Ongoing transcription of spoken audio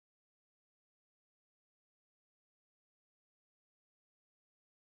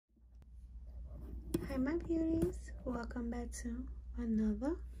my beauties, welcome back to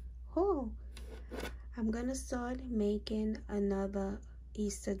another haul. I'm gonna start making another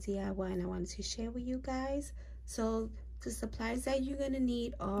Easter DIY and I wanted to share with you guys. So the supplies that you're gonna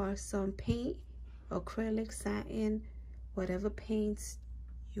need are some paint, acrylic, satin, whatever paints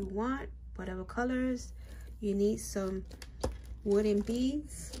you want, whatever colors. You need some wooden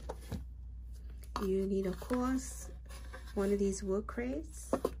beads. You need, of course, one of these wood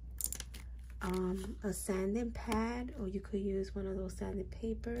crates, a sanding pad, or you could use one of those sanding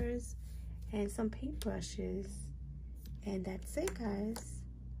papers, and some paintbrushes. And that's it, guys.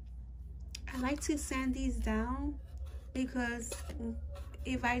 I like to sand these down because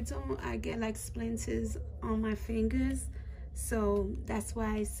if I don't, I get like splinters on my fingers. So that's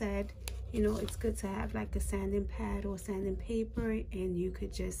why I said, you know, it's good to have like a sanding pad or sanding paper, and you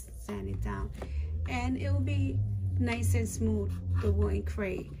could just sand it down and it will be nice and smooth, the wooden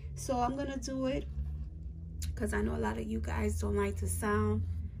crate. So I'm gonna do it because I know a lot of you guys don't like the sound,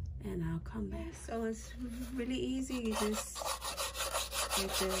 and I'll come back. So it's really easy. You just get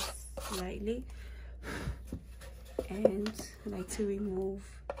this lightly, and I like to remove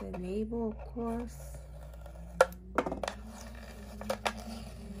the label, of course.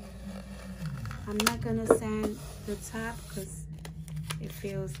 I'm not gonna sand the top because it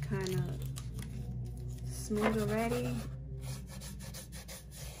feels kind of smooth already.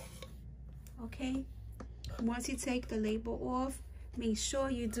 Okay, once you take the label off, make sure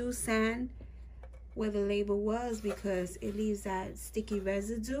you do sand where the label was because it leaves that sticky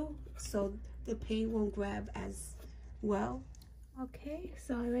residue, so the paint won't grab as well. Okay,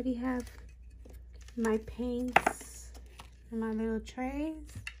 so I already have my paints in my little trays.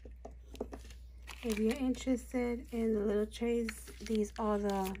 If you're interested in the little trays, these are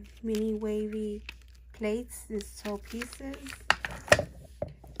the mini wavy plates, these 12 pieces.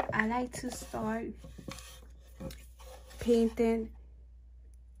 I like to start painting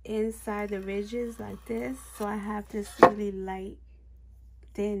inside the ridges like this. So I have this really light,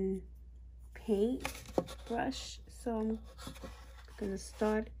 thin paint brush. So I'm gonna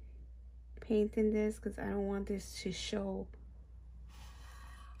start painting this because I don't want this to show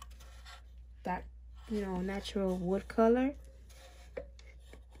that, you know, natural wood color.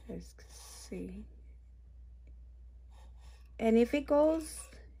 Let's see. And if it goes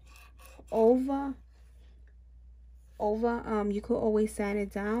over, you could always sand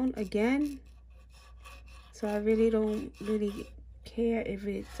it down again. So I really don't care if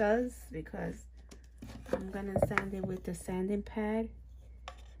it does because I'm gonna sand it with the sanding pad.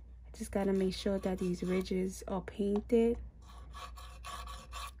 I just gotta make sure that these ridges are painted.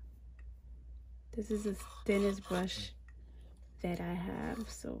 This is the thinnest brush that I have,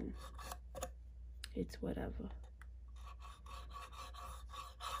 so it's whatever.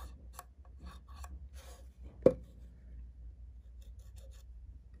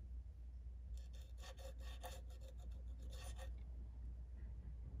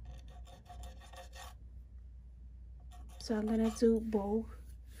 So I'm gonna do both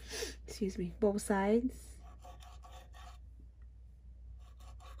sides.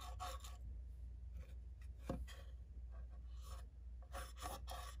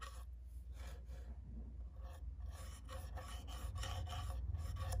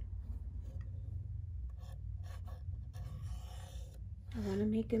 I want to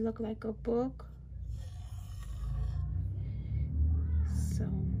make it look like a book. So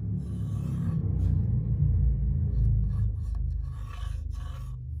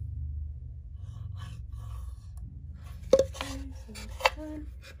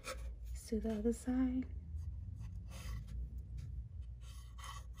let's do the other side.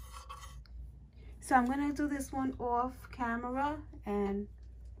 So I'm gonna do this one off camera, and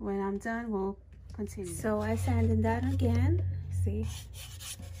when I'm done, we'll continue. So I sanded that again. See,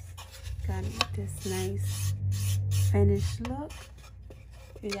 got this nice finished look.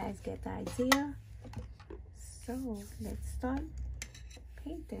 You guys get the idea. So let's start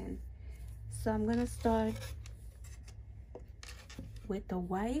painting. So I'm gonna start with the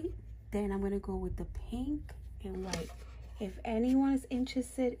white, then I'm gonna go with the pink and white. If anyone is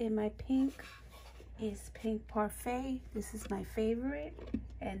interested in my pink, it's Pink Parfait. This is my favorite,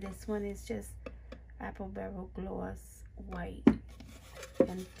 and this one is just Apple Barrel Gloss White,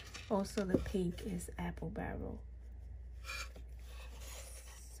 and also the pink is Apple Barrel.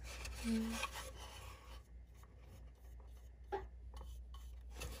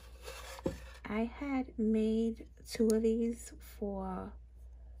 I had made 2 of these for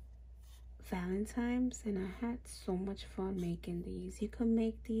Valentine's, and I had so much fun making these. You can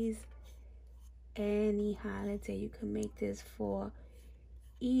make these any holiday. You can make this for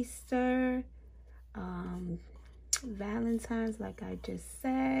Easter, Valentine's, like I just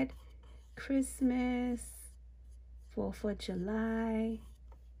said, Christmas, 4th of July.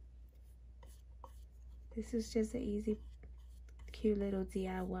 This is just an easy, cute little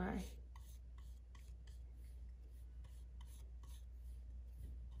DIY.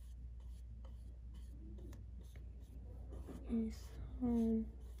 And so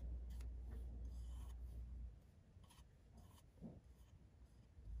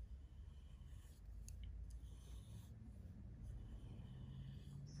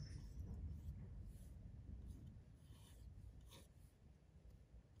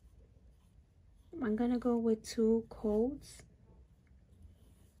I'm gonna go with 2 coats.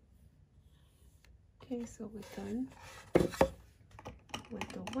 Okay, so we're done with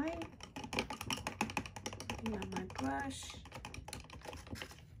the white. Got my brush.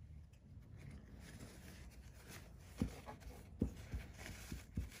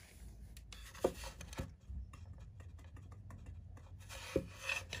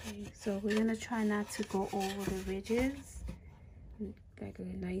 Okay, so we're gonna try not to go over the ridges. Like a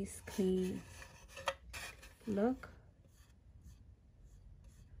nice clean look.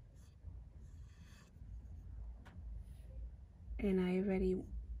 And I already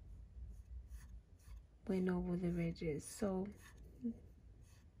went over the ridges, so we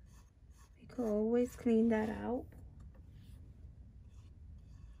could always clean that out.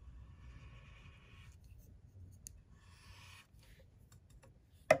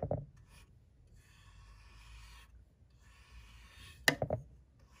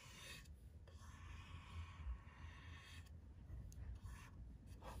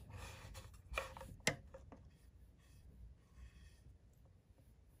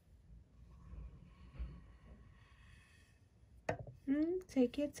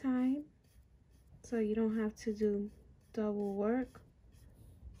 Take your time so you don't have to do double work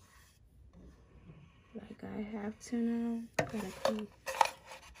like I have to now. Gotta clean.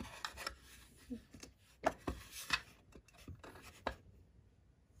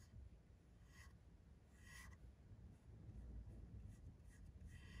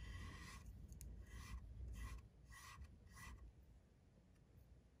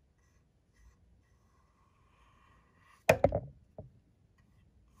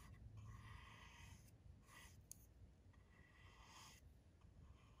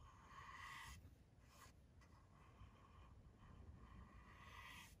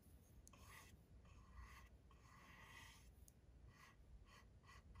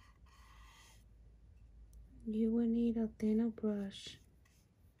 You will need a thinner brush.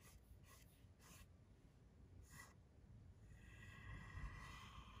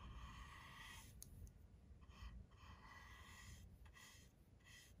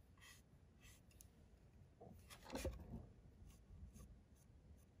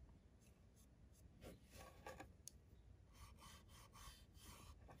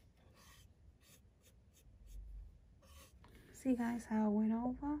 See guys how I went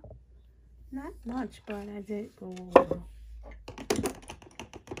over? Not much, but I did go over.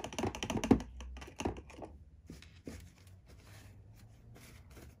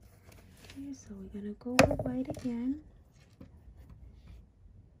 Okay, so we're gonna go with white again.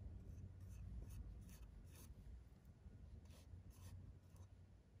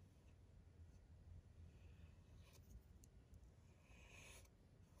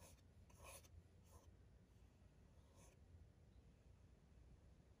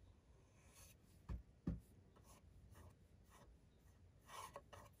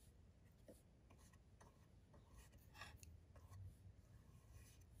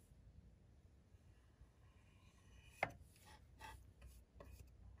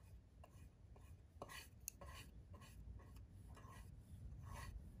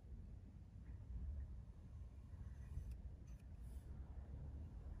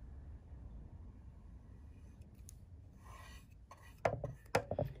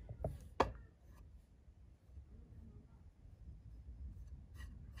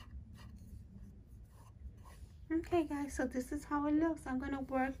 Okay guys, so this is how it looks. I'm gonna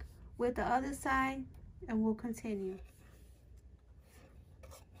work with the other side and we'll continue.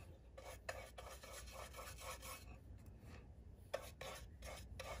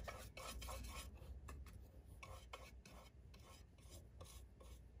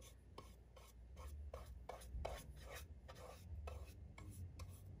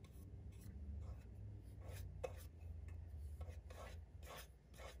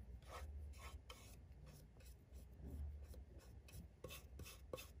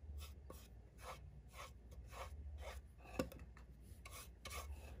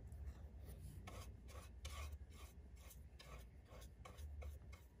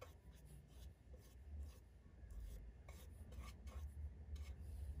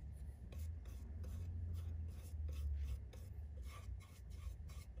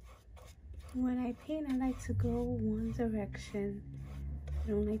 When I paint, I like to go one direction. I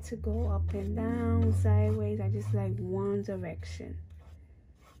don't like to go up and down, sideways. I just like one direction.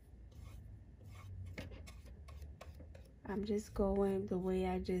 I'm just going the way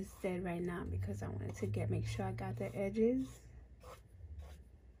I just did right now because I wanted to make sure I got the edges.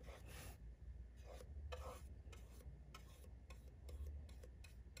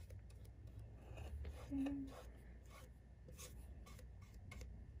 Okay.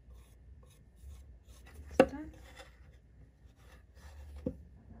 That's done.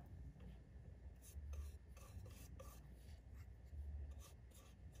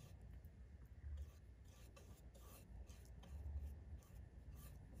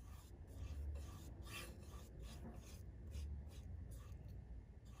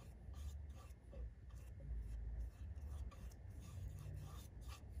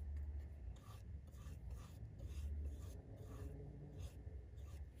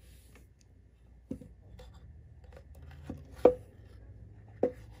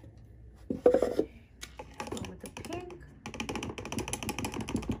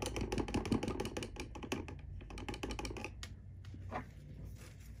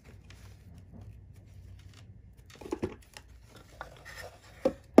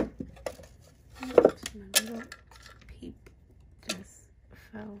 My little peep just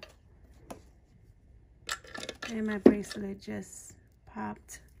fell, and my bracelet just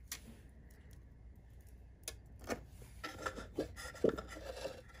popped.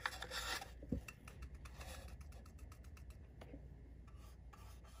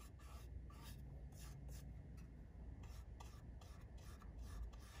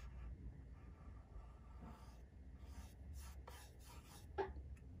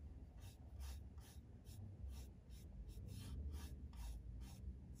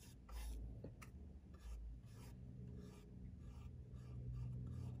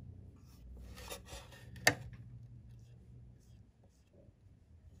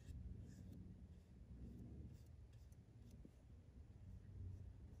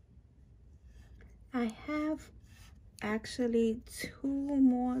 I have actually 2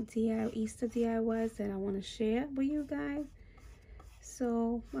 more Easter DIYs that I want to share with you guys.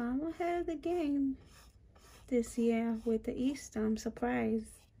 So I'm ahead of the game this year with the Easter. I'm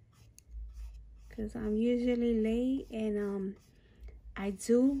surprised because I'm usually late, and I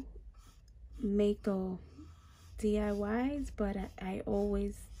do make the DIYs, but I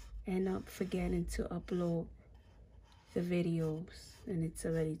always end up forgetting to upload the videos, and it's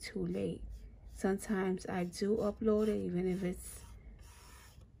already too late. Sometimes I do upload it even if it's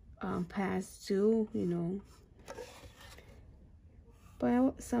past due, you know,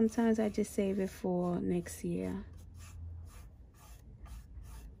 but sometimes I just save it for next year.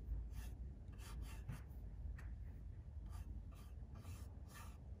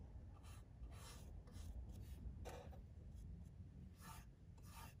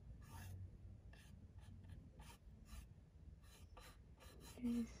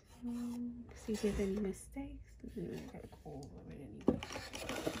 Okay, so see if there's any mistakes. I gotta go over it anyway.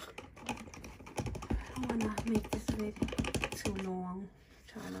 I don't want to make this video too long.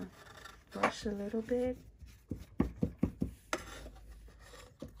 I'm trying to brush a little bit.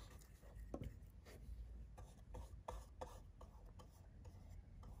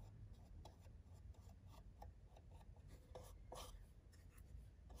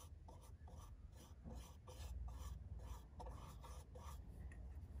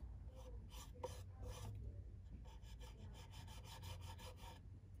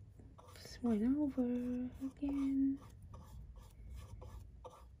 Just went over again.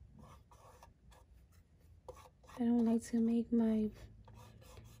 I don't like to make my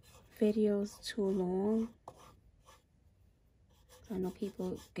videos too long. I know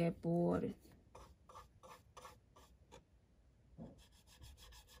people get bored.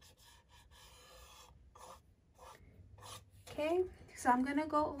 Okay, so I'm gonna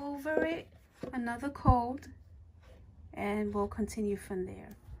go over it another coat and we'll continue from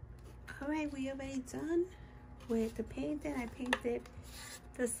there. All right, we already done with the painting. I painted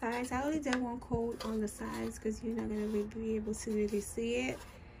the sides. I only did 1 coat on the sides because you're not gonna be able to really see it,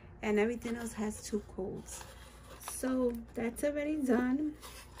 and everything else has 2 coats. So that's already done.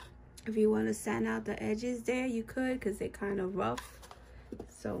 If you want to sand out the edges there, you could, because they're kind of rough.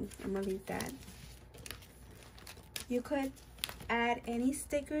 So I'm gonna leave that. You could add any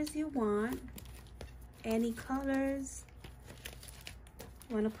stickers you want, any colors.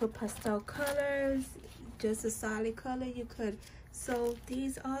 Want to put pastel colors, just a solid color, you could. So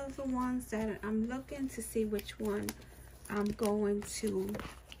these are the ones that I'm looking to see which one I'm going to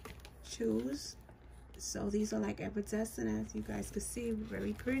choose. So these are like iridescent, as you guys can see,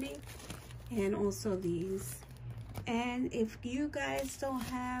 very pretty. and also these. And if you guys don't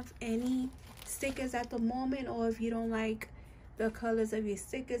have any stickers at the moment, or if you don't like the colors of your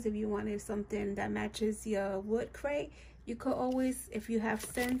stickers, if you wanted something that matches your wood crate, you could always, if you have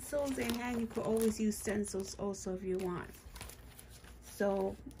stencils in hand, you could always use stencils also if you want.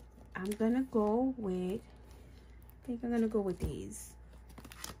 So I'm gonna go with, I think I'm gonna go with these.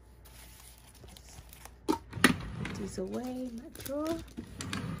 Put these away in my drawer.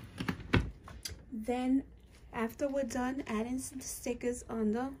 Then after we're done adding some stickers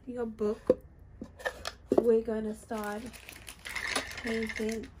under your book, we're gonna start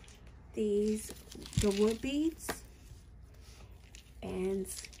painting the wood beads. And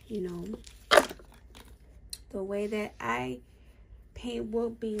you know, the way that I paint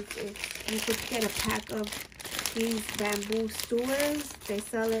wood beads is you could get a pack of these bamboo skewers. They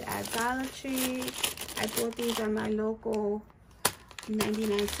sell it at Dollar Tree. I bought these at my local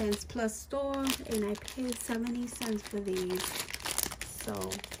 99 cents plus store, and I paid 70 cents for these. So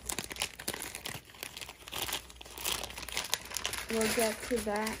we'll get to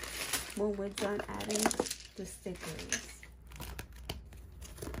that when we're done adding the stickers.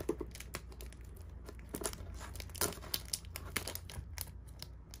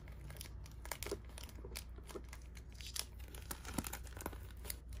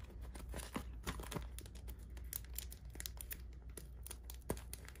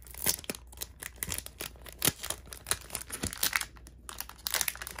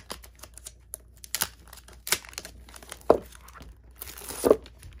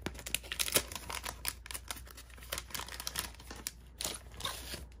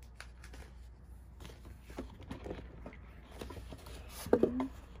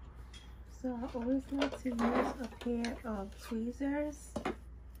 So I always like to use a pair of tweezers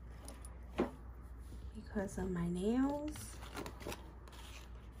because of my nails.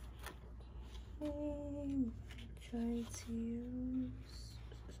 Okay, try to use,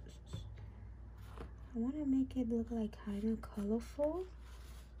 I want to make it look like kind of colorful.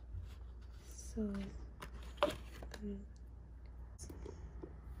 So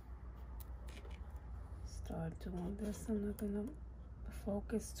start doing this. I'm not gonna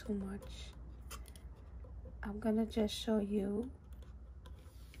focus too much. I'm gonna just show you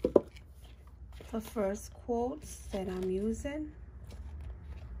the first quotes that I'm using.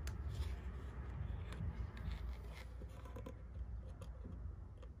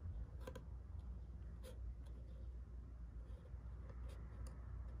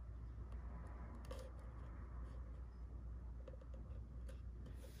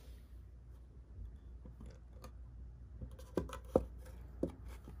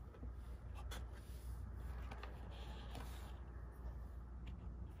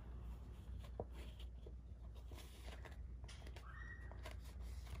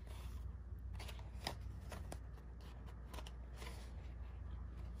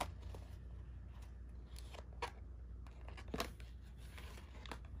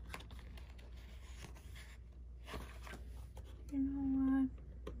 You know what?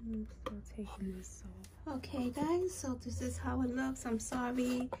 I'm still taking this off. Okay guys, so this is how it looks. I'm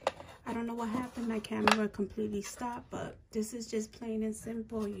sorry, I don't know what happened. My camera completely stopped, but this is just plain and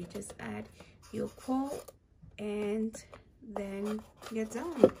simple. You just add your quote and then you're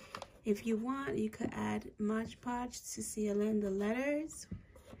done. If you want, you could add Mod Podge to seal in the letters,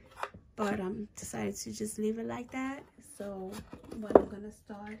 but I'm decided to just leave it like that. So what I'm gonna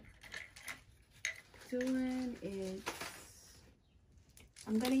start doing is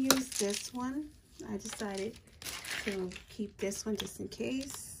I'm gonna use this one. I decided to keep this one just in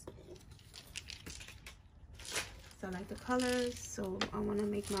case. So I like the colors, so I want to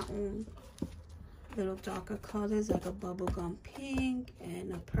make my own little darker colors, like a bubblegum pink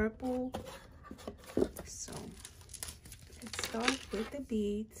and a purple. So let's start with the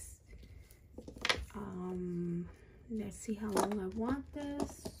beads. Let's see how long I want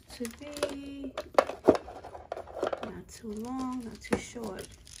this to be. Not too long, not too short.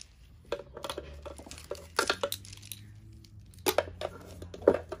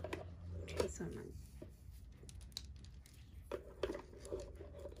 Okay, so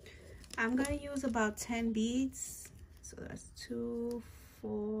I'm gonna use about 10 beads. So that's 2,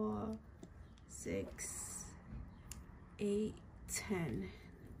 4, 6, 8, 10.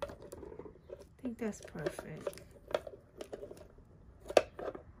 I think that's perfect.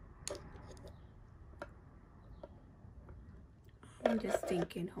 I'm just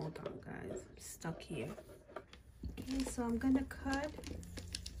thinking, hold on guys, I'm stuck here. Okay, so I'm gonna cut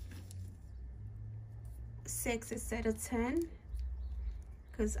 6 instead of 10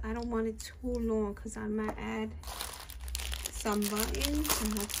 because I don't want it too long, because I might add some buttons.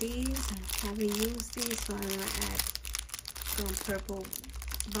 I have these. I haven't used these, so I'm gonna add some purple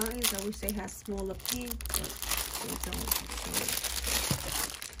buttons. I wish they had smaller pink, but they don't.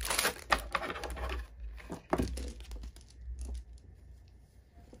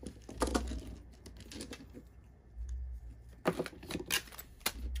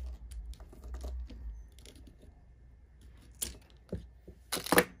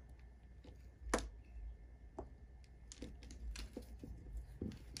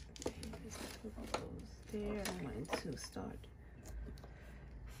 There, I don't want it to start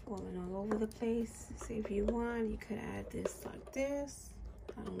falling all over the place. So if you want, you could add this like this.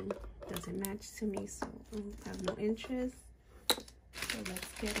 Doesn't match to me, so I have no interest. So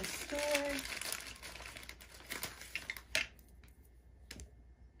let's get it stored.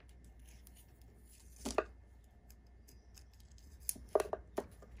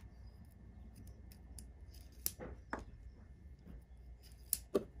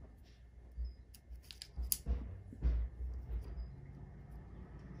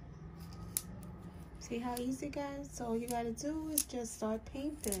 See how easy, guys? So all you gotta do is just start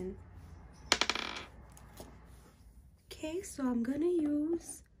painting. Okay, so I'm gonna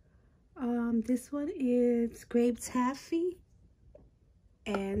use this one is Grape Taffy,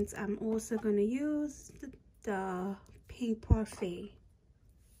 and I'm also gonna use the Pink Parfait.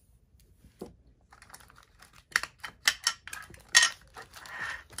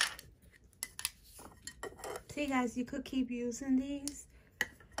 See, guys, you could keep using these.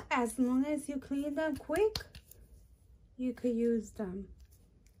 As long as you clean them quick, you could use them.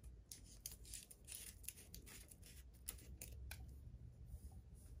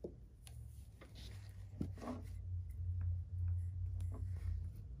 I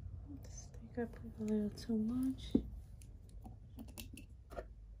think I put a little too much.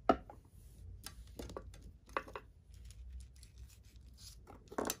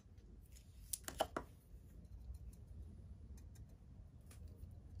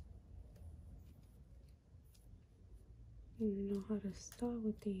 You know how to start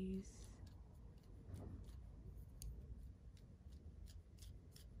with these.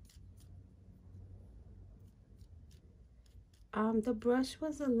 The brush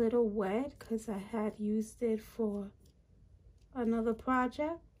was a little wet because I had used it for another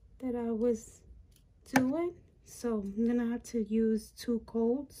project that I was doing. So I'm gonna have to use 2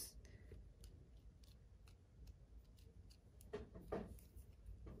 coats.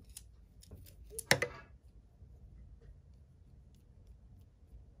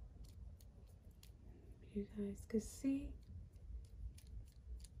 You guys can see.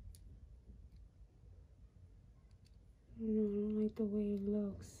 No, I don't like the way it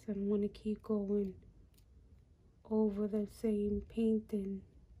looks. I don't want to keep going over the same painting.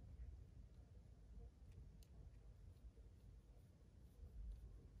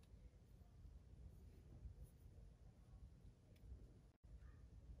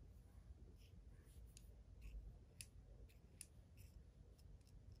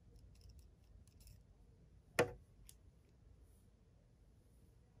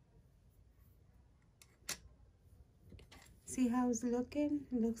 See how it's looking?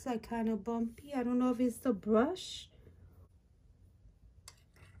 It looks like kind of bumpy. I don't know if it's the brush.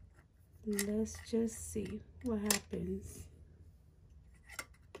 Let's just see what happens.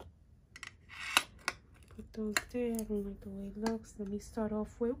 Put those there. I don't like the way it looks. Let me start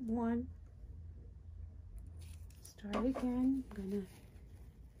off with one. Start again. I'm gonna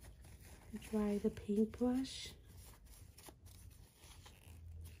dry the paintbrush.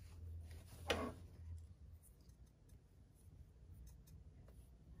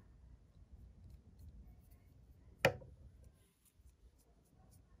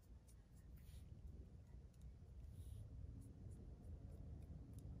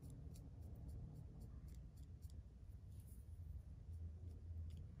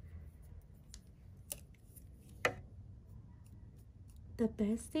 The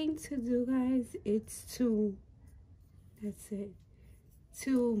best thing to do, guys, it's to, that's it,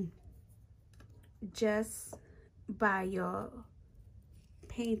 to just buy your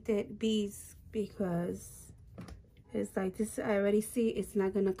painted beads, because it's like this. I already see it's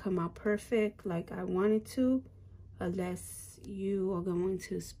not gonna come out perfect like I want it to unless you are going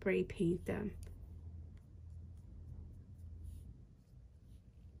to spray paint them.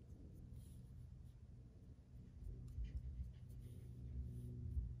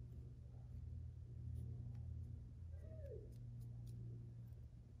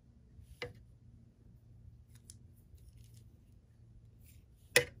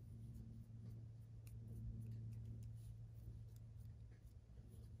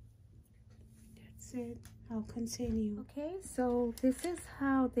 that's it. I'll continue. Okay, so this is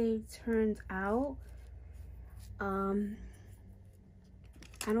how they turned out. I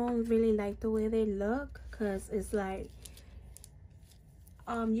don't really like the way they look, because it's like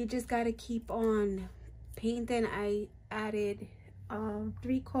you just gotta keep on painting. I added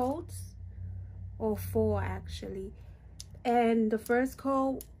 3 coats, or 4 actually, and the first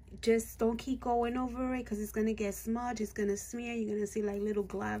coat, just don't keep going over it, because it's gonna get smudged, it's gonna smear, you're gonna see like little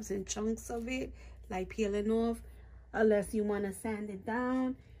globs and chunks of it like peeling off, unless you want to sand it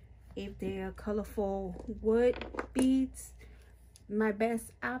down. If they're colorful wood beads, my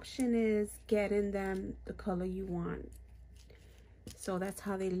best option is getting them the color you want. So that's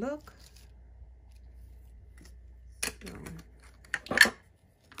how they look. So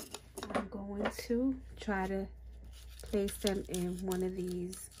I'm going to try to place them in one of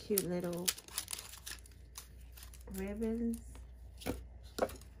these cute little ribbons,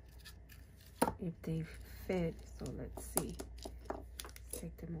 if they fit. So let's see.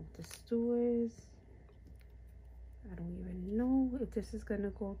 Take them off the skewers. I don't even know if this is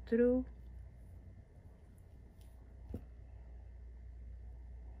gonna go through.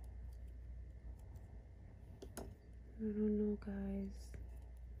 I don't know, guys.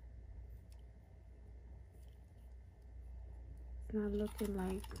 It's not looking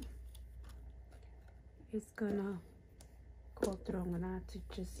like it's gonna go through. I'm gonna have to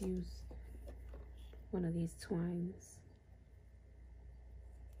just use one of these twines.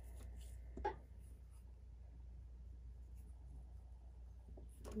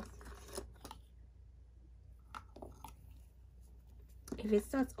 If it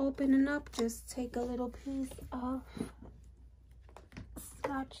starts opening up, just take a little piece of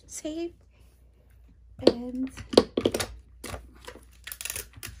Scotch tape and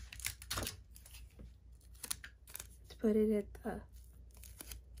put it at the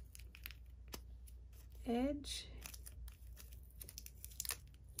edge.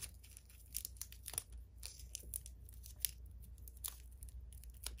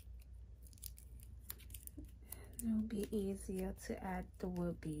 It'll be easier to add the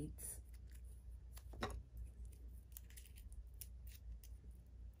wood beads.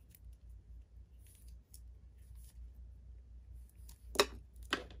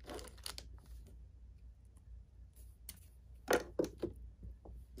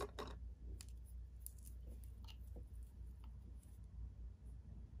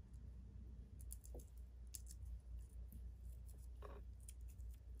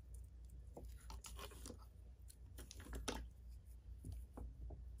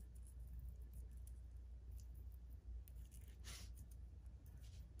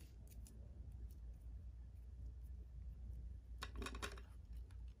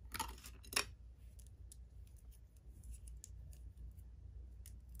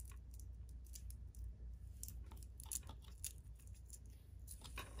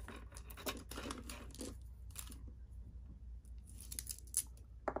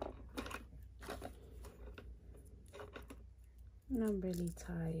 I'm really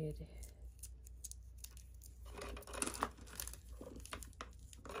tired.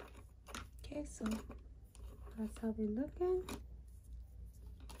 Okay, so that's how they're looking.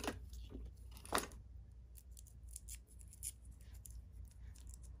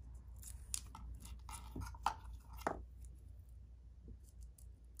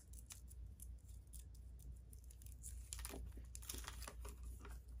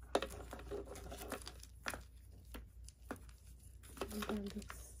 That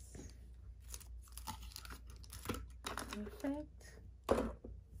looks perfect.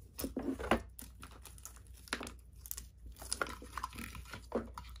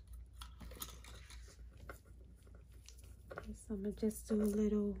 Okay, so I'm gonna just do a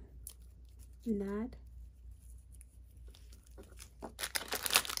little knot.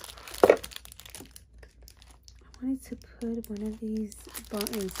 I wanted to put one of these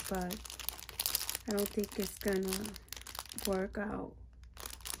buttons, but I don't think it's gonna work out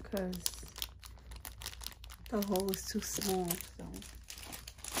because the hole is too small. So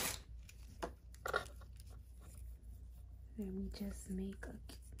let me just make a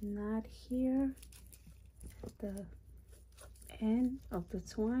knot here at the end of the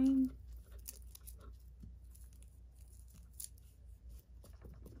twine.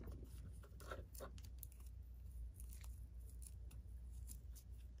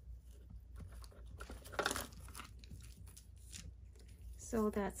 So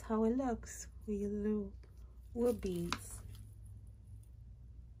that's how it looks with your little wood beads.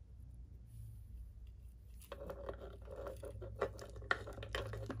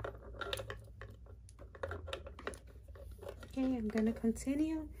 Okay, I'm gonna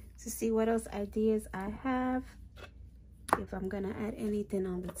continue to see what else ideas I have. If I'm gonna add anything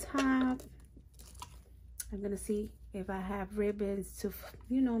on the top, I'm gonna see if I have ribbons to,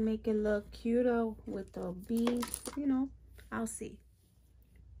 you know, make it look cuter with the beads, you know, I'll see.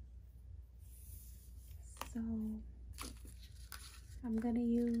 So I'm gonna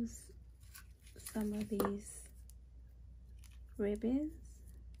use some of these ribbons,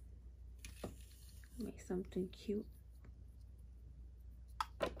 make something cute.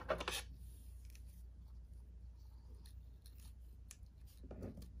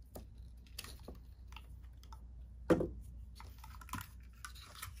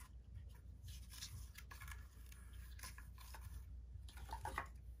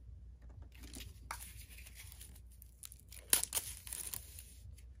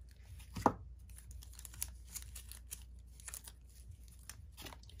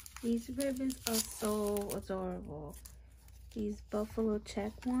 These ribbons are so adorable. These buffalo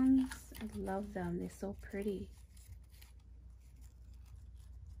check ones, I love them. They're so pretty.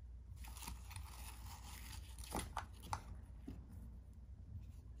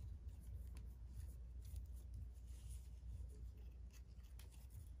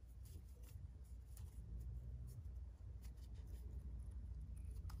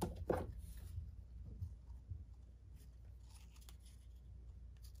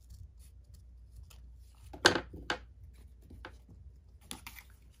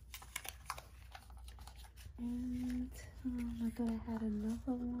 And I thought I had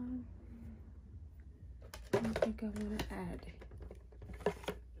another one. I think I want to add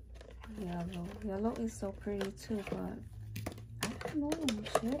yellow. Yellow is so pretty too, but I don't know.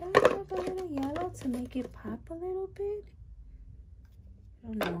 Should I add a little yellow to make it pop a little bit? I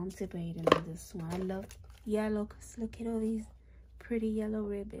don't know. I'm debating on this one. I love yellow because look at all these pretty yellow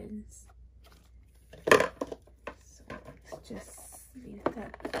ribbons. So let's just leave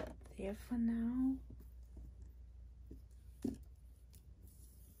that there for now.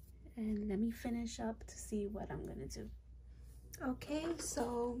 And let me finish up to see what I'm gonna do. Okay,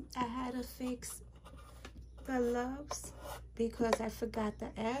 so I had to fix the loves because I forgot the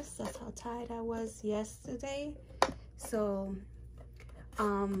S. That's how tired I was yesterday. So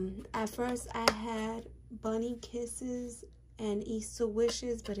at first I had bunny kisses and Easter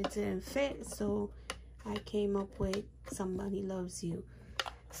wishes, but it didn't fit, so I came up with Somebody Loves You.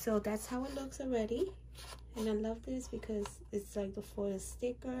 So that's how it looks already. And I love this because it's like for the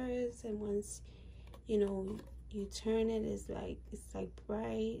stickers, and once you know you turn it, it's like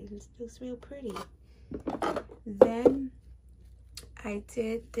bright. It looks real pretty. Then I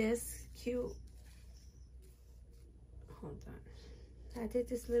did this cute, hold on, I did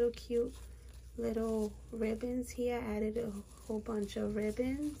this little cute little ribbons here. I added a whole bunch of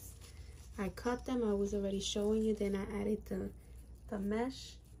ribbons. I cut them, I was already showing you. Then I added the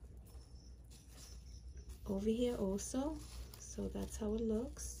mesh over here also. So that's how it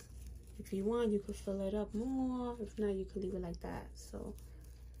looks. If you want, you could fill it up more. If not, you could leave it like that. So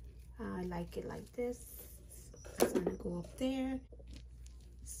I like it like this. It's gonna go up there.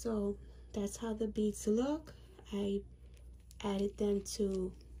 So that's how the beads look. I added them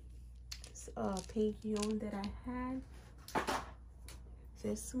to pink yarn that I had.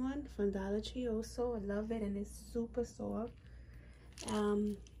 This one from Dollar Tree also. I love it, and it's super soft.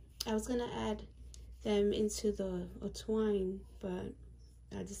 I was gonna add them into the twine, but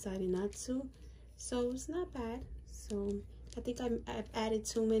I decided not to, so it's not bad. So I think I've added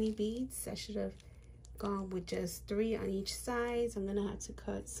too many beads. I should have gone with just 3 on each side. I'm gonna have to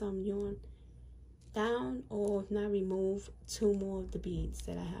cut some yarn down, or if not, remove 2 more of the beads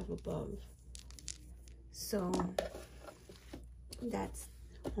that I have above. So that's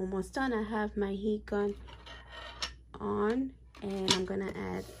almost done. I have my heat gun on, and I'm gonna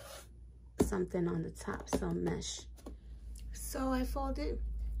add something on the top, some mesh. So I folded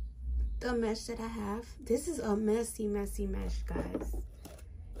the mesh that I have. This is a messy mesh, guys.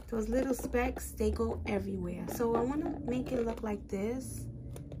 Those little specks, they go everywhere. So I want to make it look like this.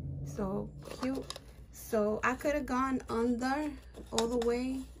 So cute. So I could have gone under all the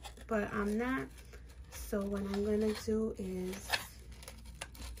way, but I'm not. So what I'm gonna do is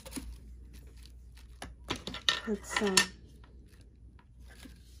put some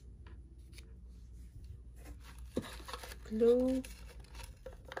glue.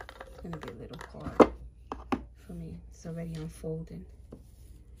 It's gonna be a little hard for me. It's already unfolding.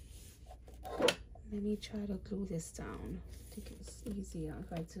 Let me try to glue this down. I think it's easier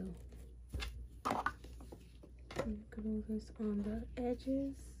if I do. Glue this on the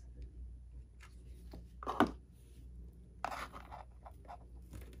edges.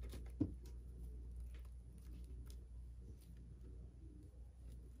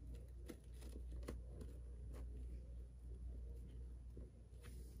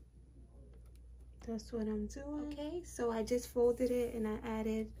 That's what I'm doing. Okay, so I just folded it and I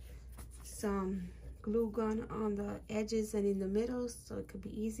added some glue gun on the edges and in the middle so it could be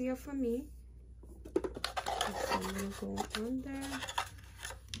easier for me. So I'm gonna go under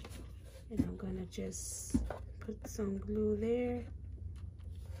and I'm gonna just put some glue there,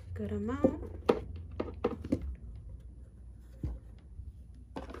 good amount.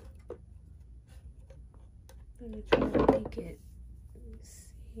 I'm gonna try to make it,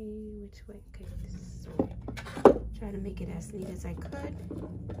 let's see which way, okay, this way. Try to make it as neat as I could,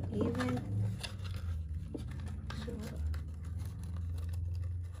 even. Sure.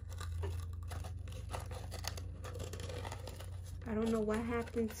 I don't know what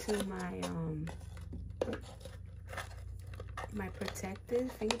happened to my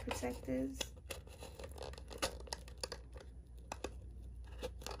protectors, finger protectors.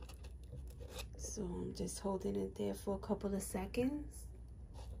 So I'm just holding it there for a couple of seconds.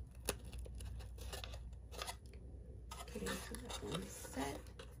 Okay, so that one's set.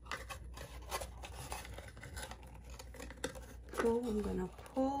 Pull, I'm gonna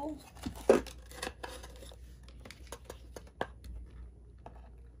pull.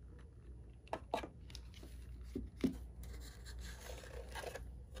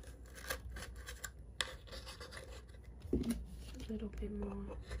 A little bit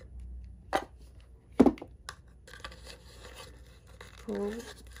more. Pull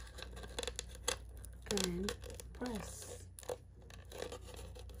and press.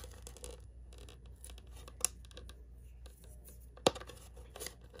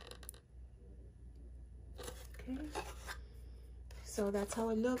 Okay, so that's how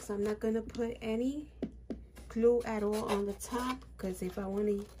it looks. I'm not gonna put any glue at all on the top because if I want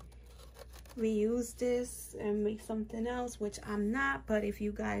to reuse this and make something else, which I'm not, but if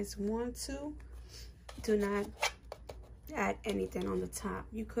you guys want to, do not add anything on the top.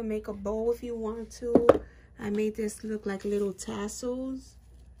 You could make a bow if you want to. I made this look like little tassels,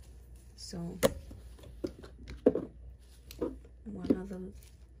 so one of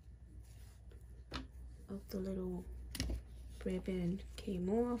the little ribbon came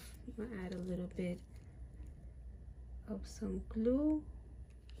off. I'm gonna add a little bit of some glue.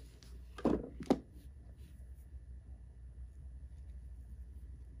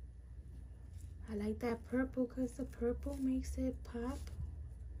 I like that purple because the purple makes it pop.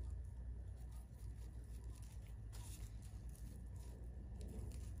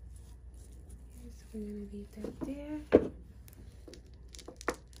 So we're gonna leave that there.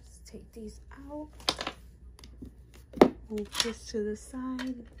 Let's take these out. Move this to the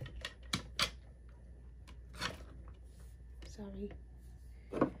side. Sorry.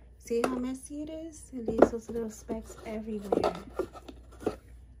 See how messy it is? It leaves those little specks everywhere.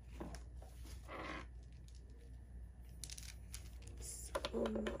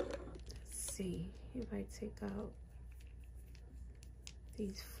 Let's see if I take out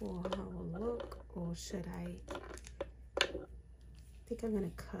these four, how it will look, or should I think I'm gonna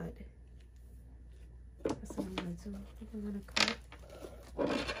cut. That's what I'm gonna do. I think I'm gonna cut.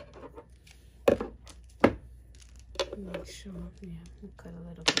 Make sure, yeah, we'll cut a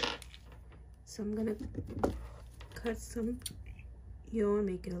little bit. So I'm gonna cut some yarn,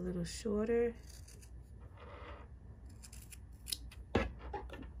 make it a little shorter.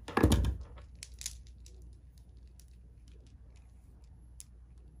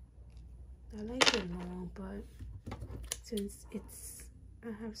 I like it long, but since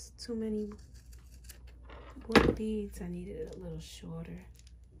I have too many wood beads, I needed it a little shorter.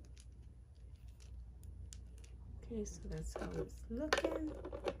 Okay, so that's how it's looking.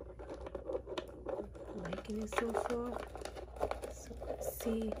 I'm liking it so far. So let's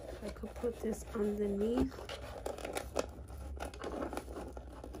see if I could put this underneath.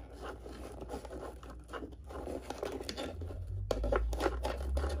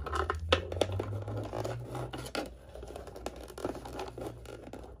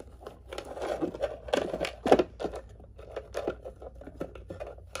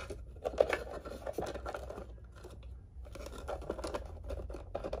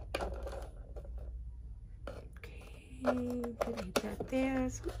 Put that there,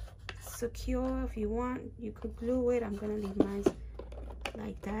 secure. If you want, you could glue it. I'm gonna leave mine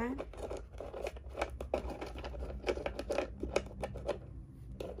like that.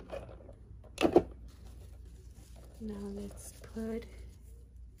 Now let's put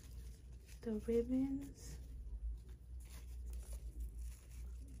the ribbons.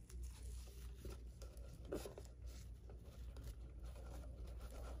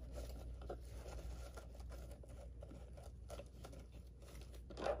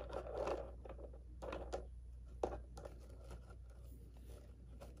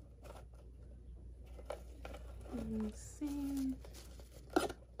 me see.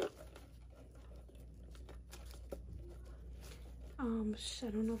 I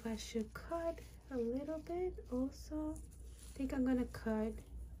don't know if I should cut a little bit also. I think I'm gonna cut.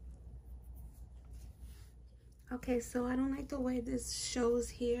 Okay, so I don't like the way this shows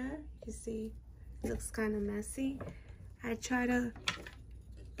here. You see, it looks kind of messy. I try to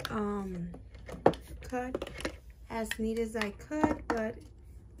cut as neat as I could, but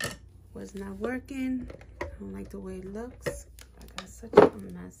was not working. I don't like the way it looks. I got such a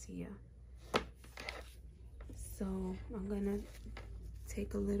mess here. So I'm gonna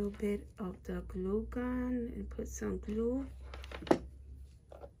take a little bit of the glue gun and put some glue.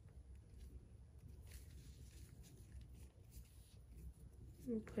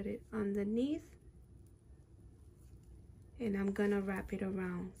 And put it underneath. And I'm gonna wrap it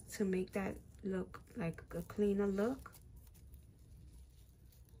around to make that look like a cleaner look.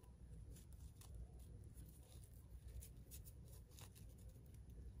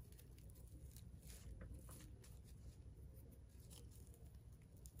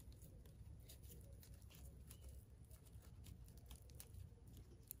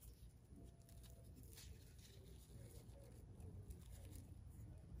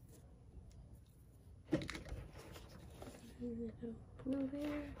 A little glue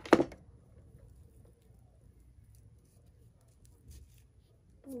there.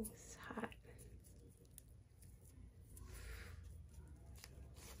 Oh, it's hot.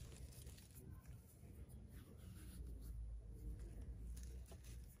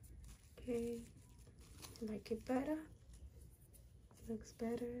 Okay, like it better? Looks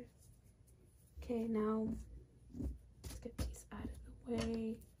better. Okay, now let's get these out of the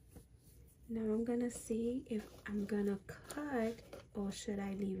way. Now I'm gonna see if I'm gonna cut or should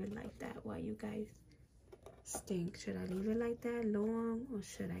I leave it like that. What you guys think? Should I leave it like that long or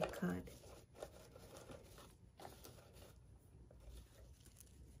should I cut?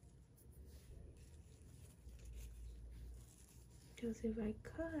 Because if I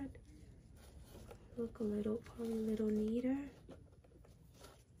cut, look a little, probably a little neater.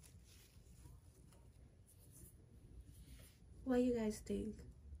 What you guys think?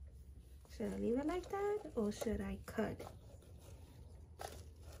 Should I leave it like that or should I cut?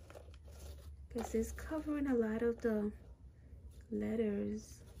 Because it's covering a lot of the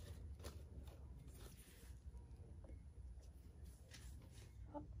letters.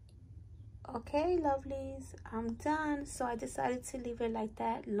 Okay, lovelies, I'm done. So I decided to leave it like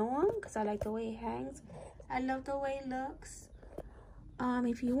that long because I like the way it hangs. I love the way it looks.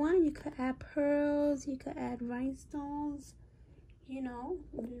 If you want, you could add pearls, you could add rhinestones, you know,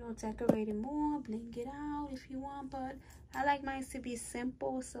 decorate it more, bling it out if you want. But I like mine to be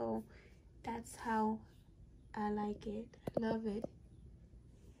simple, so that's how I like it. I love it.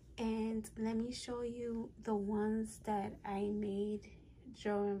 And let me show you the ones that I made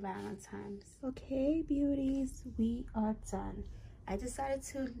during Valentine's. Okay, beauties, we are done. I decided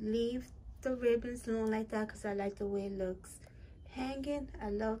to leave the ribbons long like that because I like the way it looks hanging. I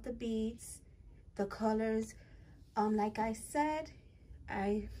love the beads, the colors. Like I said,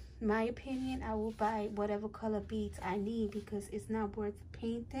 my opinion, I will buy whatever color beads I need because it's not worth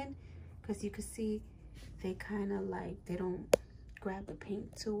painting, because you can see they kind of like, they don't grab the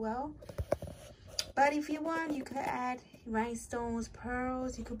paint too well. But if you want, you could add rhinestones,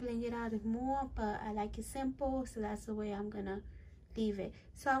 pearls, you could bling it out more, but I like it simple, so that's the way I'm gonna leave it.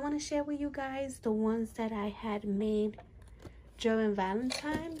 So I want to share with you guys the ones that I had made during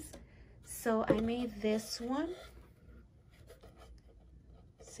Valentine's. So I made this one.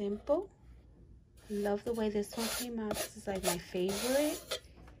 Simple. Love the way this one came out. This is like my favorite.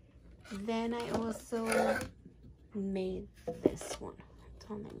 Then I also made this one.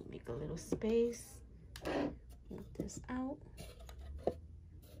 So let me make a little space. Move this out.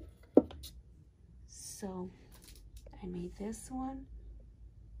 So I made this one,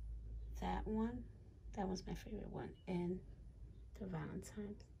 that one. That was my favorite one, and the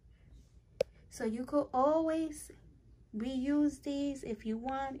Valentine's. So you could always reuse these if you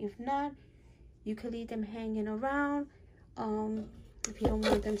want. If not, you could leave them hanging around. If you don't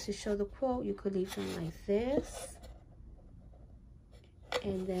want them to show the quote, you could leave them like this.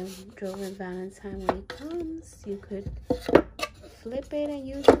 And then during Valentine, when it comes, you could flip it and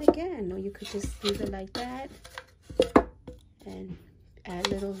use it again. Or you could just leave it like that and add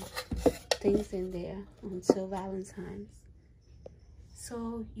little things in there until Valentine's.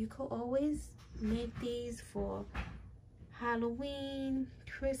 So you could always make these for Halloween,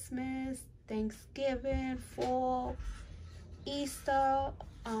 Christmas, Thanksgiving, fall, Easter,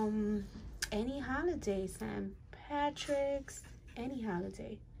 any holiday, St. Patrick's, any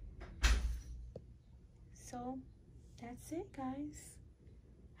holiday. So that's it, guys.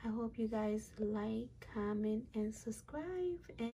 I hope you guys like, comment, and subscribe. And